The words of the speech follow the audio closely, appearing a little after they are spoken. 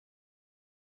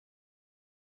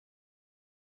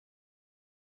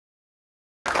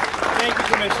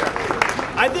Commissioner.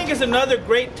 I think it's another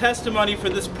great testimony for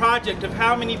this project of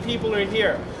how many people are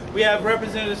here. We have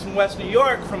representatives from West New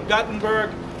York, from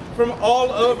Guttenberg, from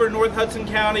all over North Hudson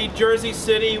County, Jersey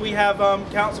City. We have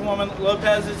Councilwoman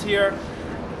Lopez is here.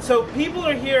 So people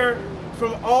are here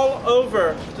from all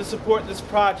over to support this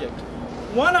project.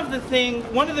 One of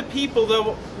the people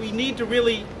though we need to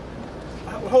really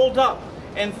hold up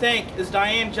and thank is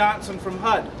Diane Johnson from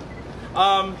HUD.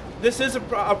 This is a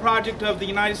project of the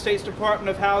United States Department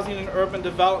of Housing and Urban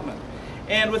Development.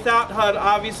 And without HUD,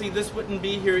 obviously this wouldn't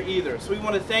be here either. So we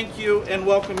want to thank you and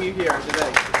welcome you here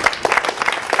today.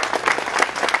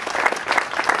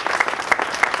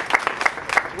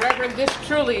 Reverend, this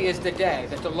truly is the day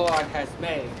that the Lord has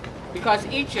made, because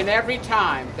each and every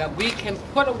time that we can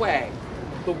put away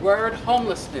the word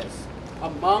homelessness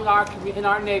in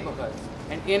our neighborhoods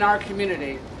and in our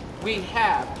community, we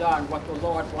have done what the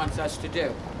Lord wants us to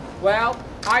do. Well,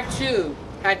 I too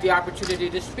had the opportunity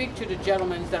to speak to the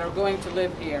gentlemen that are going to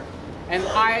live here, and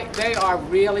they are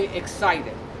really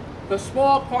excited. The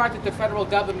small part that the federal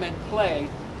government played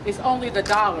is only the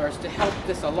dollars to help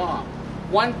this along.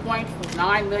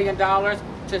 $1.9 million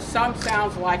to some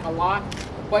sounds like a lot,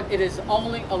 but it is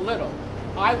only a little.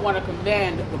 I want to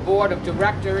commend the board of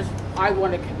directors. I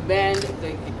want to commend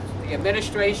the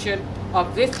administration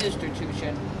of this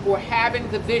institution for having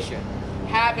the vision,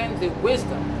 having the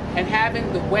wisdom, and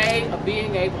having the way of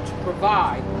being able to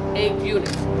provide 8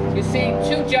 units. You see,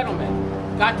 2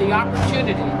 gentlemen got the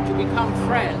opportunity to become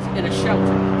friends in a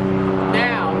shelter.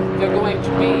 Now they're going to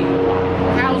be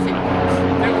housing us.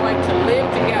 They're going to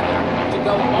live together to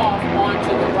go off onto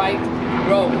the right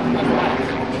road of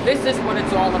life. This is what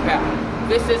it's all about.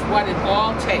 This is what it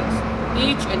all takes.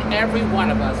 Each and every one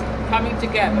of us coming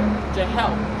together to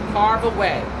help carve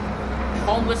away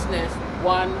homelessness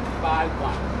one by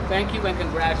one. Thank you and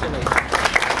congratulations.